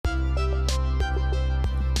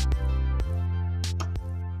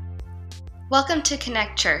Welcome to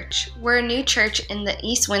Connect Church. We're a new church in the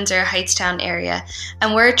East Windsor Hightstown area,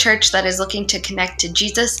 and we're a church that is looking to connect to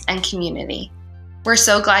Jesus and community. We're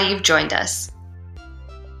so glad you've joined us.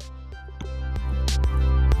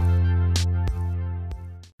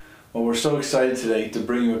 Well, we're so excited today to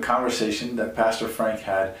bring you a conversation that Pastor Frank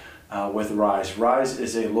had with Rise. Rise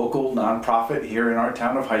is a local nonprofit here in our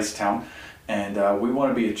town of Hightstown, and we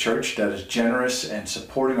want to be a church that is generous and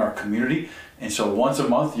supporting our community. And so once a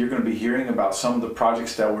month, you're going to be hearing about some of the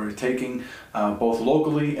projects that we're taking both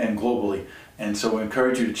locally and globally. And so we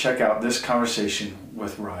encourage you to check out this conversation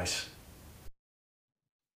with Rise.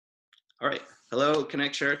 All right. Hello,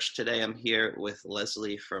 Connect Church. Today I'm here with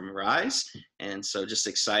Leslie from Rise. And so just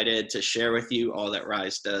excited to share with you all that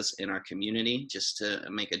Rise does in our community, just to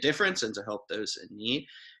make a difference and to help those in need.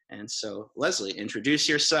 And so Leslie, introduce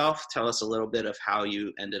yourself. Tell us a little bit of how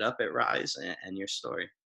you ended up at Rise and your story.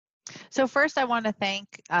 So first I want to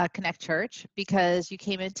thank Connect Church because you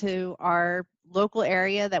came into our local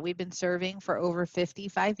area that we've been serving for over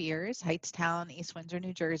 55 years, Hightstown, East Windsor,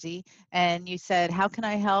 New Jersey, and you said, how can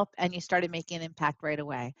I help? And you started making an impact right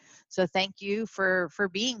away. So thank you for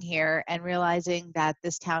being here and realizing that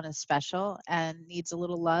this town is special and needs a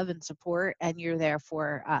little love and support, and you're there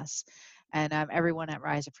for us. And everyone at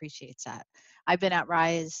Rise appreciates that. I've been at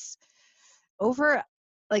Rise over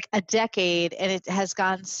like a decade, and it has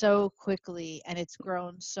gone so quickly and it's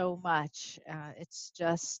grown so much. It's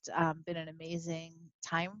just been an amazing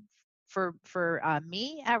time for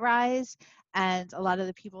me at Rise, and a lot of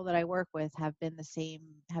the people that I work with have been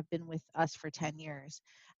with us for 10 years.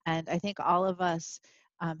 And I think all of us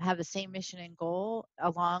have the same mission and goal,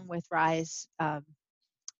 along with Rise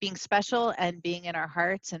being special and being in our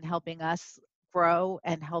hearts and helping us grow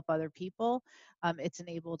and help other people. It's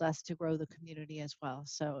enabled us to grow the community as well.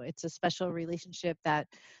 So it's a special relationship that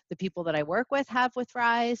the people that I work with have with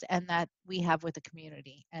Rise and that we have with the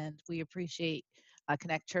community. And we appreciate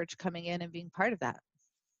Connect Church coming in and being part of that.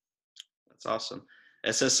 That's awesome.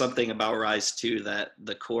 It says something about Rise too, that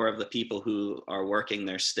the core of the people who are working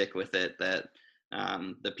there stick with it, that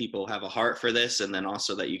the people have a heart for this, and then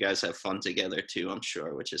also that you guys have fun together too, I'm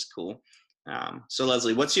sure, which is cool. So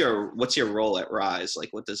Leslie, what's your role at Rise? Like,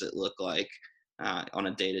 what does it look like on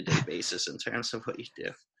a day-to-day basis in terms of what you do?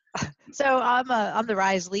 So I'm the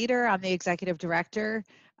Rise leader. I'm the executive director.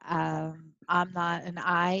 I'm not an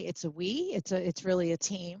I, it's a we. It's really a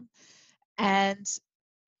team. And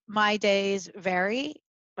my days vary.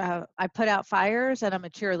 I put out fires and I'm a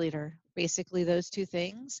cheerleader, basically those two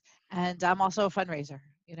things. And I'm also a fundraiser.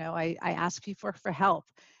 You know, I ask people for help.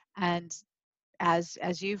 And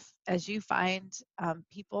as you find,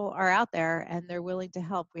 people are out there and they're willing to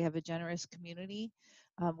help. We have a generous community.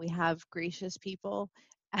 We have gracious people,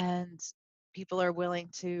 and people are willing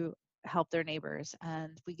to help their neighbors,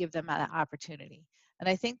 and we give them that opportunity. And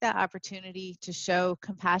I think that opportunity to show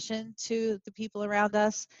compassion to the people around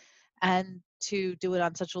us and to do it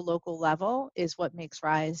on such a local level is what makes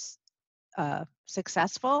Rise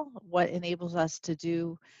successful, what enables us to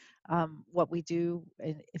do what we do.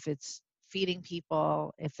 And if it's feeding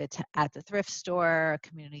people, if it's at the thrift store, a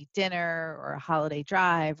community dinner, or a holiday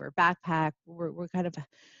drive or backpack, we're kind of,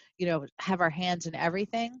 have our hands in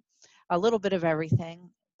everything, a little bit of everything,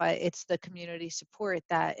 but it's the community support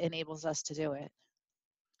that enables us to do it.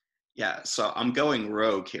 Yeah, so I'm going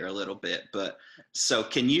rogue here a little bit, but so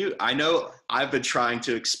I know I've been trying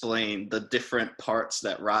to explain the different parts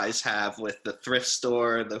that Rise have with the thrift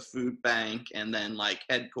store, the food bank, and then like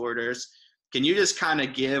headquarters. Can you just kind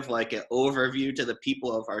of give like an overview to the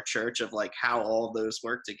people of our church of like how all those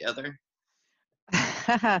work together?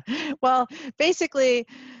 Well, basically,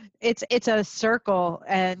 it's a circle,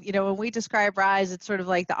 and when we describe Rise, it's sort of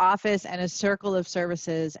like the office and a circle of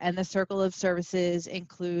services, and the circle of services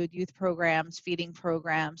include youth programs, feeding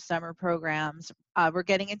programs, summer programs. We're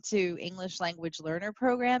getting into English language learner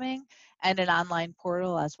programming and an online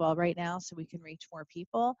portal as well right now, so we can reach more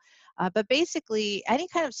people. But basically, any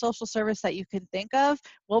kind of social service that you can think of,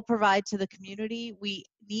 we'll provide to the community. We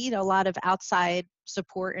need a lot of outside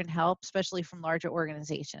support and help, especially from larger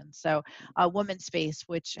organizations. So Women's Space,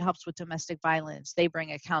 which helps with domestic violence, they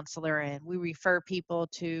bring a counselor in. We refer people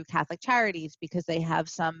to Catholic Charities because they have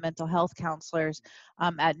some mental health counselors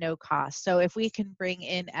at no cost. So if we can bring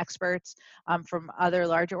in experts from other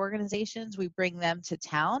larger organizations, we bring them to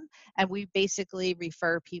town, and we basically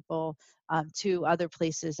refer people to other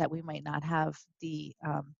places that we might not have the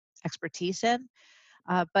expertise in.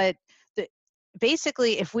 But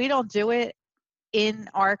basically, if we don't do it in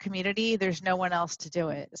our community, there's no one else to do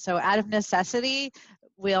it. So out of necessity,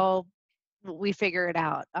 we'll we figure it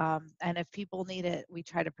out. And if people need it, we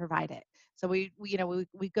try to provide it. So we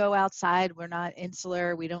go outside. We're not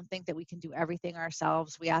insular. We don't think that we can do everything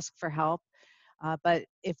ourselves. We ask for help. But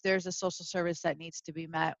if there's a social service that needs to be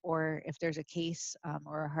met, or if there's a case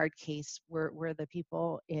or a hard case, we're the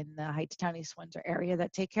people in the Hightstown East Windsor area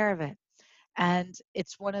that take care of it. And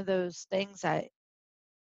it's one of those things that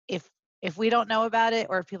if if we don't know about it,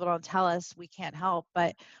 or if people don't tell us, we can't help.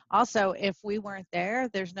 But also, if we weren't there,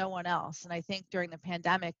 there's no one else. And I think during the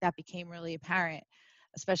pandemic that became really apparent,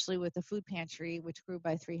 especially with the food pantry, which grew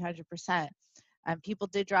by 300%. And people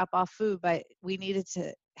did drop off food, but we needed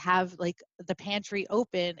to have like the pantry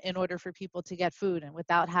open in order for people to get food. And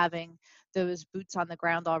without having those boots on the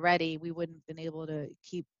ground already, we wouldn't have been able to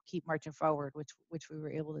keep marching forward, which we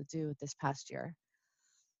were able to do this past year.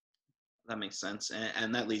 That makes sense.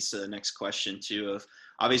 And that leads to the next question too, of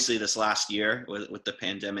obviously this last year with the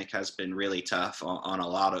pandemic has been really tough on a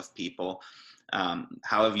lot of people.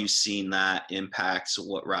 How have you seen that impact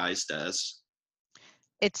what Rise does?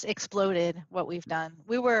 It's exploded what we've done.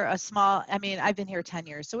 We were a small, I mean, I've been here 10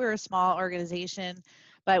 years, so we were a small organization,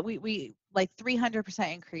 but we like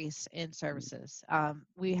 300% increase in services.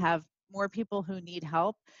 We have more people who need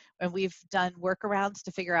help, and we've done workarounds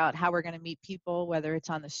to figure out how we're going to meet people, whether it's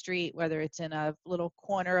on the street, whether it's in a little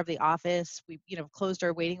corner of the office. We, closed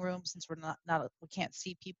our waiting room since we can't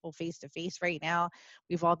see people face to face right now.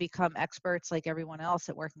 We've all become experts like everyone else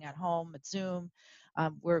at working at home at Zoom.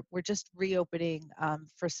 We're just reopening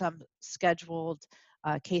for some scheduled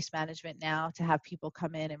case management now to have people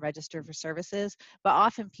come in and register for services. But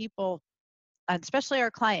often people, and especially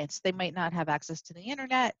our clients, they might not have access to the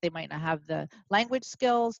internet. They might not have the language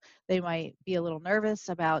skills. They might be a little nervous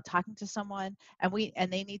about talking to someone, and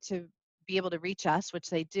they need to be able to reach us, which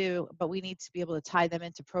they do, but we need to be able to tie them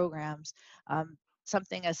into programs.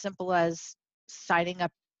 Something as simple as signing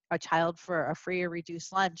up a child for a free or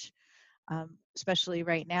reduced lunch, especially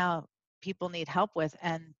right now, people need help with.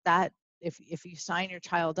 And that, if you sign your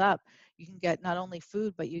child up, you can get not only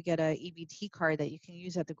food, but you get a EBT card that you can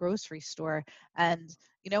use at the grocery store. And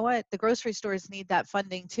you know what? The grocery stores need that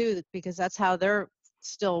funding too, because that's how they're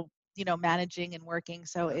still, managing and working.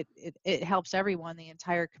 So it helps everyone, the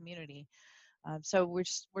entire community. So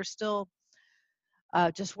we're still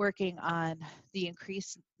just working on the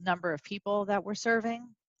increased number of people that we're serving.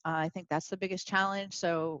 I think that's the biggest challenge.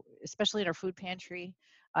 So especially in our food pantry,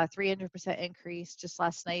 300% increase. Just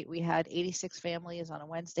last night we had 86 families on a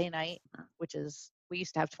Wednesday night, which is, we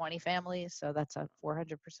used to have 20 families, so that's a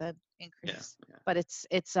 400% increase. Yeah. But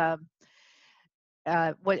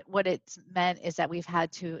what it's meant is that we've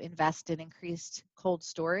had to invest in increased cold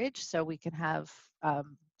storage, so we can have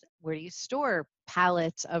where do you store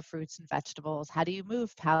pallets of fruits and vegetables? How do you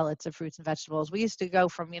move pallets of fruits and vegetables? We used to go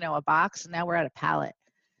from a box, and now we're at a pallet.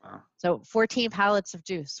 Wow. So 14 pallets of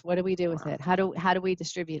juice. What do we do with it? How do we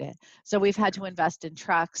distribute it? So we've had to invest in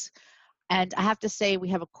trucks. And I have to say, we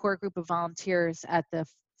have a core group of volunteers at the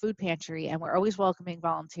food pantry, and we're always welcoming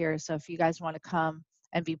volunteers. So if you guys want to come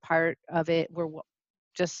and be part of it,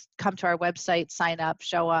 just come to our website, sign up,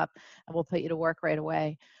 show up, and we'll put you to work right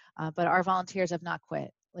away. But our volunteers have not quit.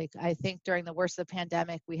 Like, I think during the worst of the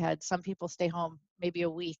pandemic, we had some people stay home maybe a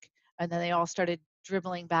week, and then they all started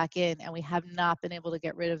dribbling back in, and we have not been able to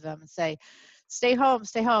get rid of them and say, stay home,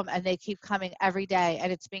 and they keep coming every day.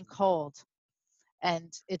 And it's been cold,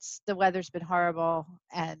 and the weather's been horrible,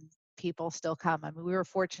 and people still come. I mean, we were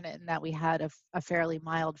fortunate in that we had a fairly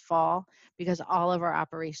mild fall, because all of our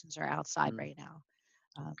operations are outside right now.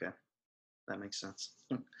 Okay, that makes sense.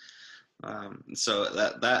 So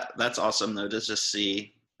that's awesome though, to just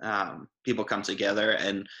see people come together.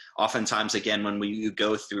 And oftentimes, again, when you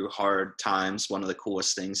go through hard times, one of the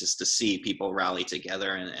coolest things is to see people rally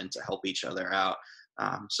together and to help each other out.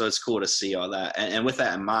 So it's cool to see all that. And with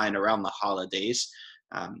that in mind, around the holidays,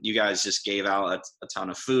 you guys just gave out a ton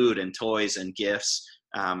of food and toys and gifts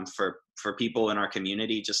for people in our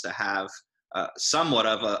community, just to have somewhat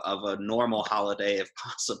of a normal holiday if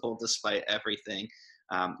possible, despite everything.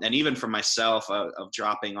 And even for myself, of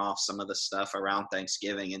dropping off some of the stuff around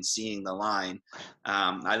Thanksgiving and seeing the line,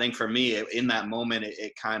 I think for me, in that moment,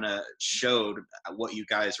 it kind of showed what you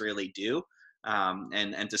guys really do.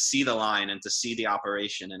 And to see the line and to see the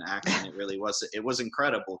operation in action, it was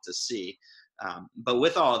incredible to see. But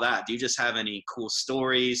with all that, do you just have any cool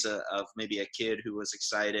stories of maybe a kid who was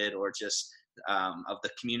excited, or just of the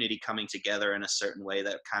community coming together in a certain way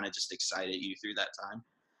that kind of just excited you through that time?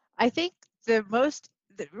 I think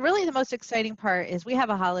the really the most exciting part is we have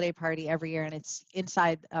a holiday party every year, and it's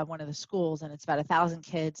inside one of the schools, and it's about 1,000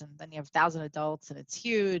 kids, and then you have 1,000 adults, and it's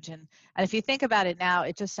huge. And if you think about it now,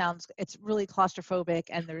 it just sounds, it's really claustrophobic,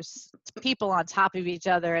 and there's people on top of each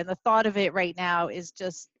other. And the thought of it right now is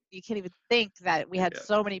just, you can't even think that we had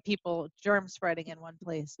so many people germ spreading in one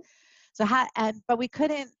place. So but we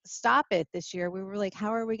couldn't stop it this year. We were like,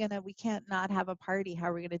 how are we gonna? We can't not have a party. How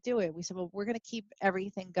are we gonna do it? We said, well, we're gonna keep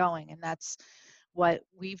everything going, and that's what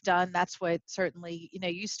we've done. That's what certainly,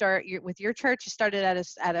 you start with your church. You started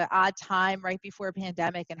at an odd time right before a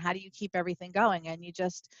pandemic, and how do you keep everything going? And you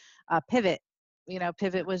just pivot.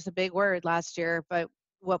 Pivot was the big word last year, but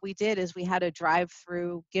what we did is we had a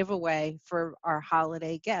drive-through giveaway for our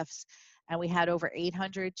holiday gifts. And we had over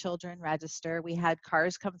 800 children register. We had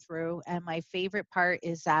cars come through. And my favorite part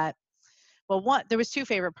is that, there was two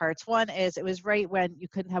favorite parts. One is it was right when you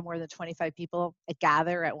couldn't have more than 25 people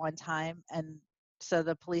gather at one time. And so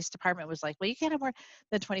the police department was like, well, you can't have more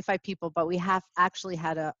than 25 people, but we have actually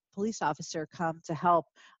had a police officer come to help.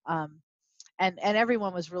 And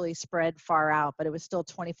everyone was really spread far out, but it was still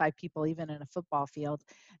 25 people, even in a football field.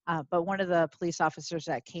 But one of the police officers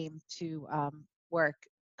that came to work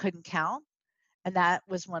couldn't count. And that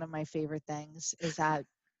was one of my favorite things, is that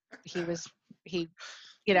he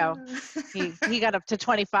got up to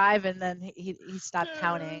 25, and then he stopped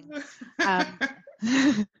counting. I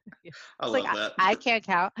love that. I can't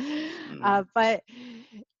count.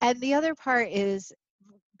 And the other part is,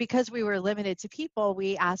 because we were limited to people,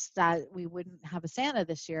 we asked that we wouldn't have a Santa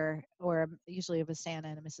this year, or usually have a Santa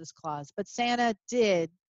and a Mrs. Claus. But Santa did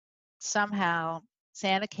somehow.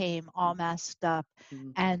 Santa came all masked up,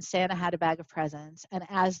 and Santa had a bag of presents. And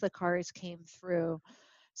as the cars came through,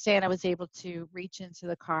 Santa was able to reach into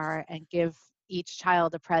the car and give each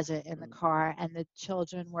child a present in the car, and the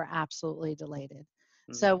children were absolutely delighted.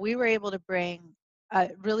 So we were able to bring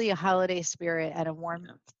really a holiday spirit and a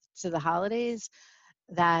warmth to the holidays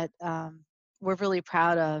that we're really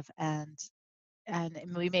proud of, and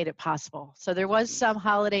we made it possible. So there was some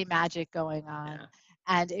holiday magic going on. Yeah.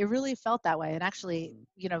 And it really felt that way. And actually,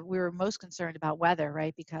 we were most concerned about weather,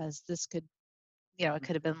 right? Because this could, it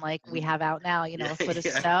could have been like we have out now, a foot of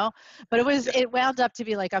snow. But it wound up to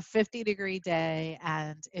be like a 50-degree day,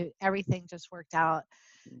 and everything just worked out,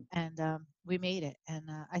 and we made it. And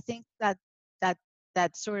I think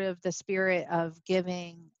that sort of the spirit of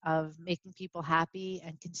giving, of making people happy,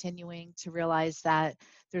 and continuing to realize that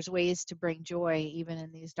there's ways to bring joy even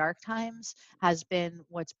in these dark times, has been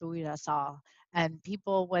what's buoyed us all. And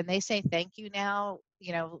people, when they say thank you now,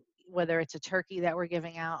 whether it's a turkey that we're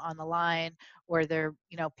giving out on the line, or they're,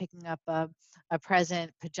 picking up a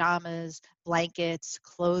present, pajamas, blankets,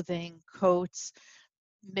 clothing, coats,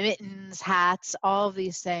 mittens, hats, all of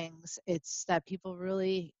these things, it's that people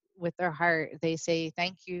really, with their heart, they say,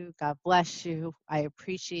 thank you, God bless you, I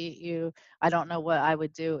appreciate you, I don't know what I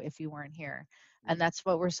would do if you weren't here. And that's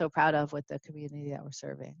what we're so proud of with the community that we're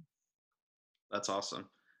serving. That's awesome.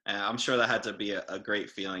 I'm sure that had to be a great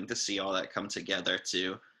feeling to see all that come together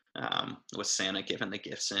too, with Santa giving the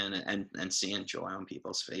gifts in, and seeing joy on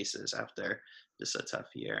people's faces after just a tough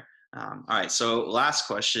year. All right, so last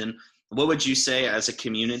question. What would you say, as a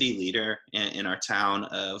community leader in our town,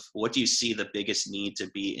 of what do you see the biggest need to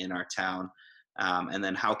be in our town? And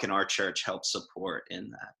then how can our church help support in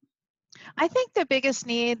that? I think the biggest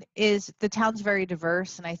need is, the town's very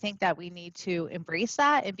diverse, and I think that we need to embrace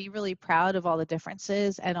that and be really proud of all the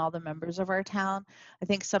differences and all the members of our town. I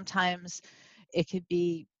think sometimes it could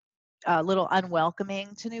be a little unwelcoming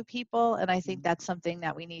to new people, and I think that's something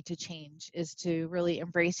that we need to change, is to really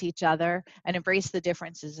embrace each other and embrace the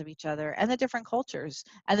differences of each other, and the different cultures,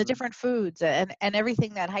 and the different foods, and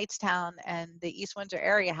everything that Hightstown and the East Windsor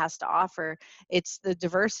area has to offer. It's the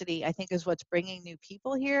diversity, I think, is what's bringing new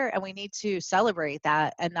people here, and we need to celebrate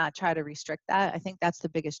that and not try to restrict that. I think that's the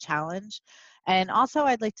biggest challenge. And also,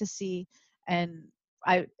 I'd like to see, and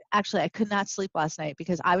I could not sleep last night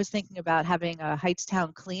because I was thinking about having a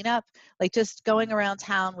Hightstown cleanup, like just going around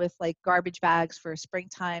town with like garbage bags for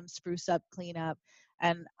springtime spruce up cleanup.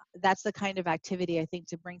 And that's the kind of activity, I think,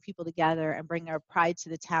 to bring people together and bring our pride to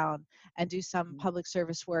the town and do some public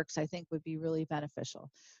service works, I think would be really beneficial.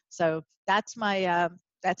 So that's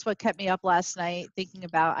that's what kept me up last night, thinking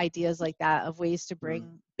about ideas like that, of ways to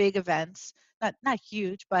bring big events, not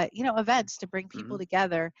huge, but events to bring people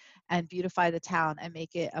together and beautify the town and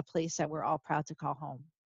make it a place that we're all proud to call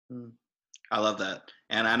home. I love that.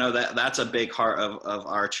 And I know that that's a big heart of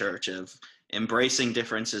our church, of embracing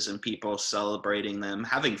differences in people, celebrating them,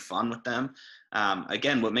 having fun with them.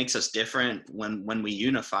 Again, what makes us different, when we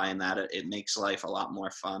unify in that, it makes life a lot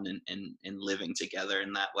more fun, in living together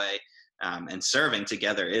in that way. And serving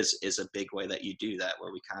together is a big way that you do that,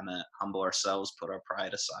 where we kind of humble ourselves, put our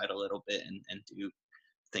pride aside a little bit, and do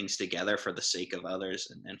things together for the sake of others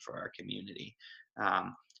and for our community.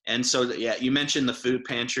 And so, yeah, you mentioned the food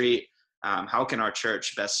pantry. How can our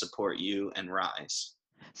church best support you and Rise?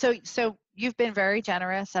 So you've been very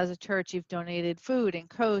generous as a church. You've donated food and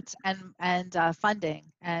coats and funding,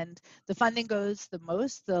 and the funding goes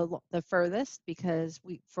the furthest, because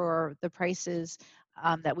for the prices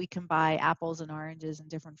that we can buy apples and oranges and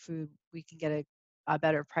different food, we can get a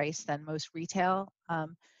better price than most retail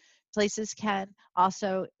places can.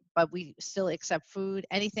 Also, but we still accept food.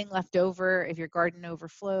 Anything left over, if your garden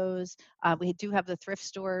overflows, we do have the thrift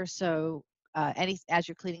store. So as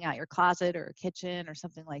you're cleaning out your closet or a kitchen or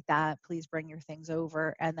something like that, please bring your things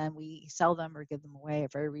over, and then we sell them or give them away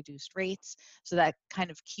at very reduced rates. So that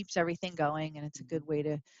kind of keeps everything going, and it's a good way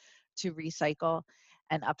to recycle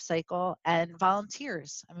and upcycle. And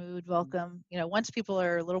volunteers, I mean, we would welcome, once people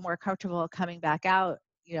are a little more comfortable coming back out,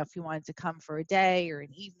 if you wanted to come for a day or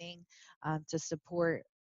an evening to support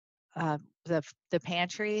the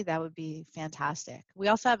pantry, that would be fantastic. We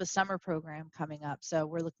also have a summer program coming up, so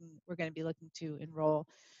we're going to be looking to enroll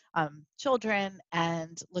children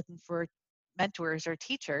and looking for mentors or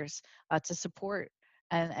teachers to support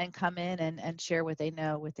and come in and share what they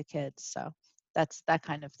know with the kids. So that's that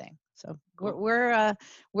kind of thing. So Cool.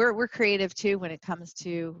 we're creative too when it comes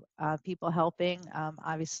to people helping.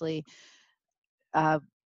 Obviously,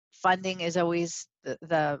 funding is always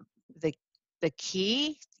the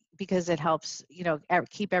key, because it helps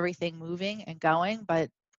keep everything moving and going. But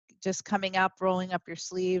just coming up, rolling up your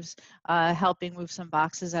sleeves, helping move some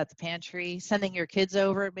boxes at the pantry, sending your kids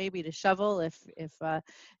over maybe to shovel if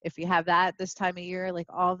you have that this time of year, like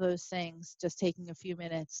all those things, just taking a few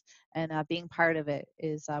minutes and being part of it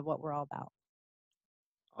is what we're all about.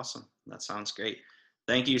 Awesome. That sounds great.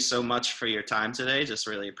 Thank you so much for your time today. Just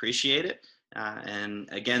really appreciate it. And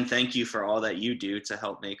again, thank you for all that you do to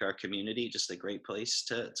help make our community just a great place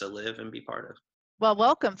to live and be part of. Well,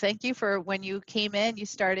 welcome. Thank you for when you came in, you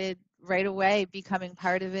started right away becoming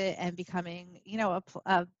part of it and becoming,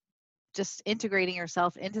 just integrating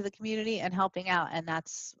yourself into the community and helping out. And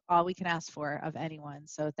that's all we can ask for of anyone.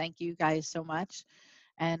 So thank you guys so much.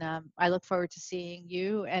 And I look forward to seeing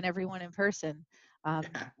you and everyone in person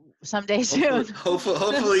someday soon.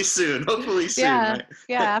 Hopefully soon. Hopefully soon. Yeah, right?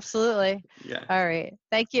 yeah, absolutely. Yeah. All right.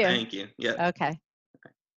 Thank you. Thank you. Yeah. Okay.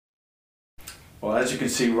 Well, as you can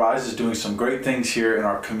see, Rise is doing some great things here in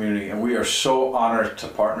our community, and we are so honored to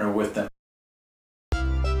partner with them.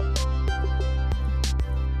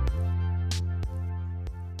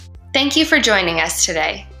 Thank you for joining us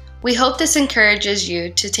today. We hope this encourages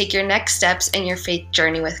you to take your next steps in your faith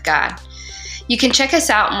journey with God. You can check us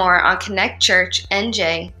out more on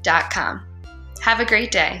connectchurchnj.com. Have a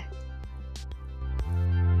great day.